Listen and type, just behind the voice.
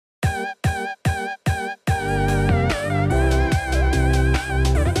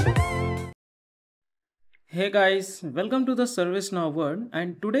Hey guys, welcome to the ServiceNow world,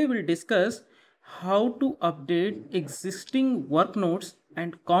 and today we'll discuss how to update existing work notes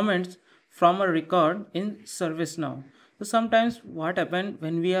and comments from a record in ServiceNow. So sometimes what happens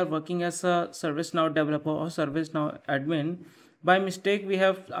when we are working as a ServiceNow developer or ServiceNow admin, by mistake we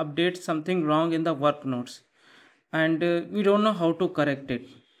have updated something wrong in the work notes and we don't know how to correct it.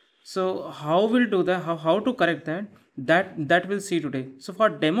 So how we'll do that, how to correct that we'll see today. So for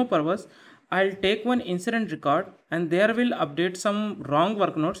demo purpose, I'll take one incident record and there will update some wrong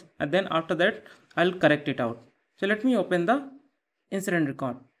work notes, and then after that I'll correct it out. So let me open the incident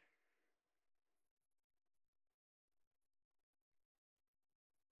record.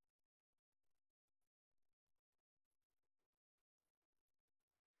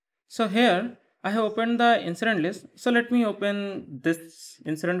 So here I have opened the incident list. So let me open this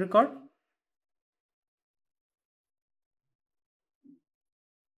incident record.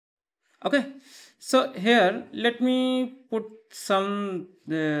 Okay, so here let me put some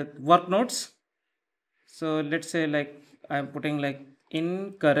work notes. So let's say like I'm putting like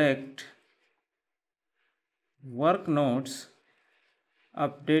incorrect work notes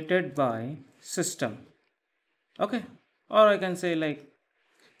updated by system. Okay, or I can say like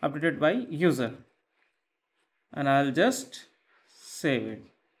updated by user, and I'll just save it.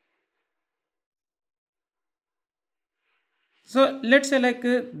 So let's say like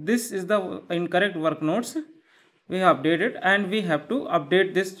this is the incorrect work notes we have updated, and we have to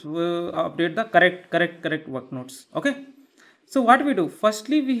update this update the correct work notes. Okay, so what we do,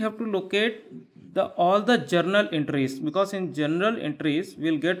 firstly we have to locate the all the journal entries, because in journal entries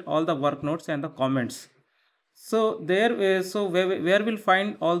we'll get all the work notes and the comments. So there so where we'll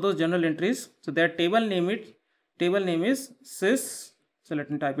find all those journal entries. So their table name is sys. So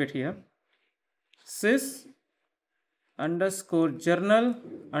let me type it here, sys underscore journal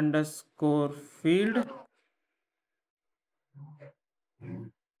underscore field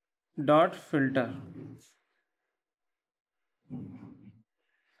dot filter,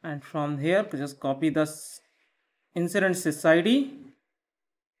 and from here just copy the incident sys id,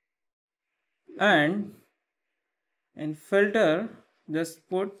 and in filter just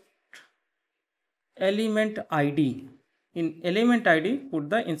put element id. In element id put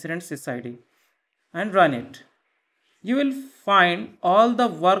the incident sys id and run it. You will find all the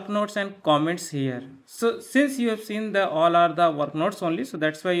work notes and comments here. So since you have seen the all are the work notes only, so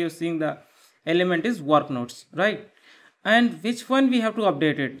that's why you're seeing the element is work notes, right? And which one we have to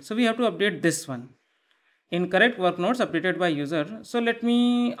update it? So we have to update this one, incorrect work notes updated by user. So let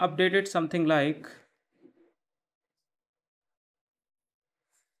me update it something like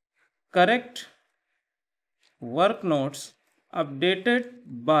correct work notes updated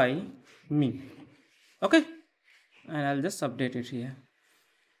by me. Okay, and I'll just update it here.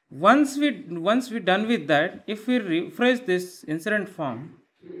 Once we done with that, if we refresh this incident form,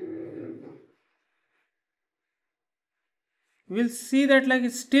 we'll see that like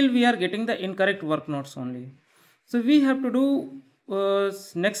still we are getting the incorrect work notes only. So we have to do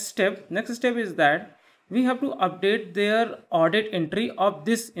next step. Next step is that we have to update their audit entry of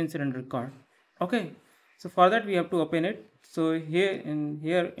this incident record. Okay, so for that we have to open it. So here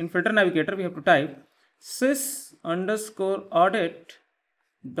in filter navigator we have to type sys underscore audit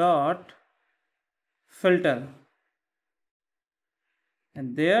dot filter,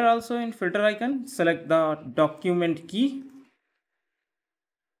 and there also in filter icon select the document key,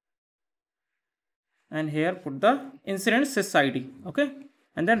 and here put the incident sys id. Okay,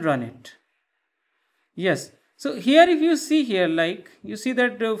 and then run it. Yes, so here if you see here, like you see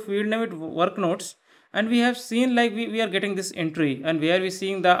that field name it work notes, and we have seen like we are getting this entry, and where we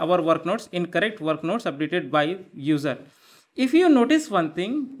seeing the our work notes incorrect work notes updated by user. If you notice one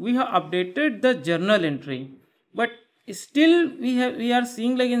thing, we have updated the journal entry, but still we are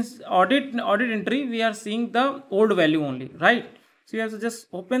seeing like in audit entry we are seeing the old value only, right? So you have to just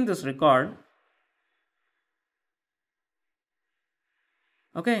open this record.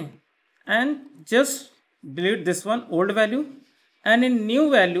 Okay, and just delete this one old value, and in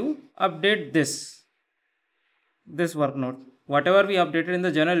new value update this work note, whatever we updated in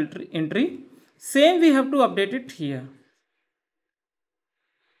the journal entry, same we have to update it here.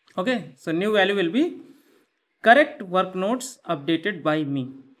 Okay, so new value will be correct work notes updated by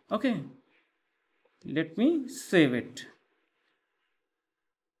me. Okay, let me save it.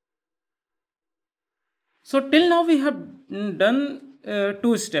 So till now we have done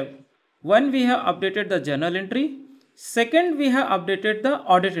two steps. One, we have updated the journal entry. Second, we have updated the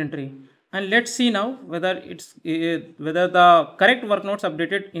audit entry. And let's see now whether it's whether the correct work notes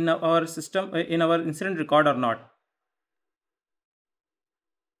updated in our system in our incident record or not.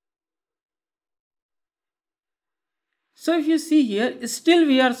 So if you see here, still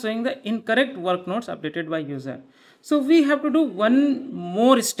we are showing the incorrect work notes updated by user. So we have to do one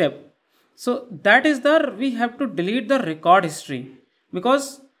more step. So that is the, we have to delete the record history,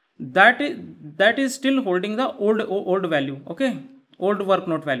 because that is still holding the old value. Okay, old work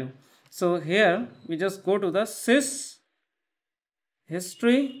note value. So here we just go to the sys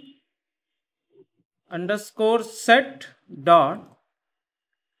history underscore set dot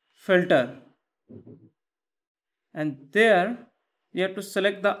filter, and there we have to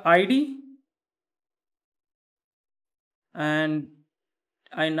select the id, and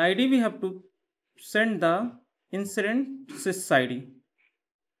in id we have to send the incident sys id.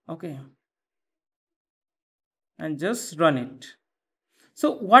 Okay, and just run it.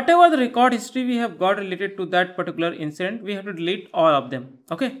 So whatever the record history we have got related to that particular incident, we have to delete all of them.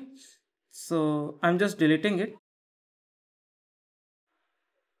 Okay, so I'm just deleting it.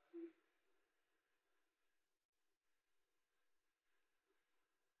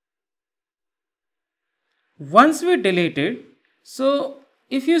 Once we delete it, so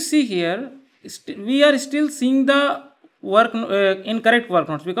if you see here, we are still seeing the incorrect work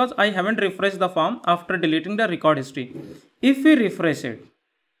notes, because I haven't refreshed the form after deleting the record history. If we refresh it,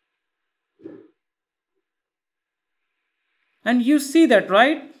 and you see that,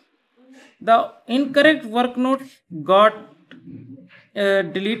 right, the incorrect work note got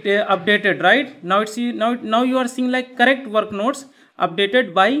updated, right? Now it's now you are seeing like correct work notes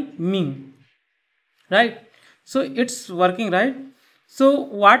updated by me, right? So it's working, right? So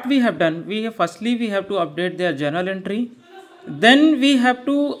what we have done, we have, firstly we have to update their journal entry, then we have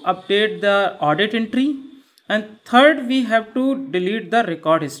to update the audit entry, and third we have to delete the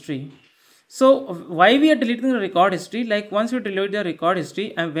record history. So why we are deleting the record history? Like once we delete the record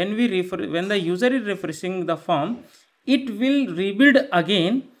history, and when when the user is refreshing the form, it will rebuild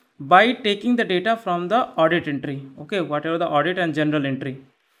again by taking the data from the audit entry. Okay, whatever the audit and general entry.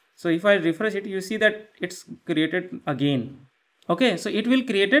 So if I refresh it, you see that it's created again. Okay, so it will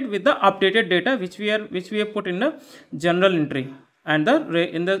create it with the updated data which we have put in the general entry and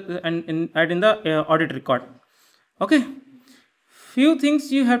in the audit record. Okay, few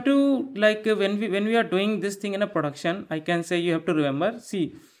things you have to, like when we are doing this thing in a production, I can say you have to remember,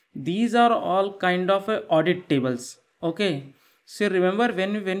 see, these are all kind of audit tables. Okay, so remember,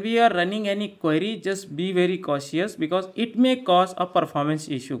 when we are running any query, just be very cautious, because it may cause a performance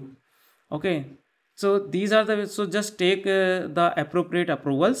issue. Okay, so these are the, so just take the appropriate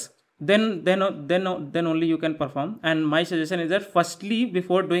approvals, then only you can perform. And my suggestion is that firstly,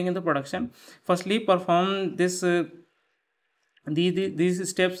 before doing in the production, firstly perform this these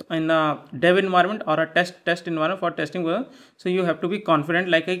steps in a dev environment or a test environment for testing. So you have to be confident,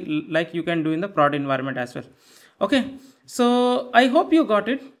 like you can do in the prod environment as well. Okay, so I hope you got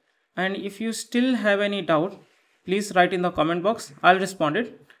it, and if you still have any doubt, please write in the comment box. I'll respond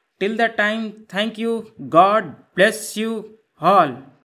it. Till that time, thank you. God bless you all.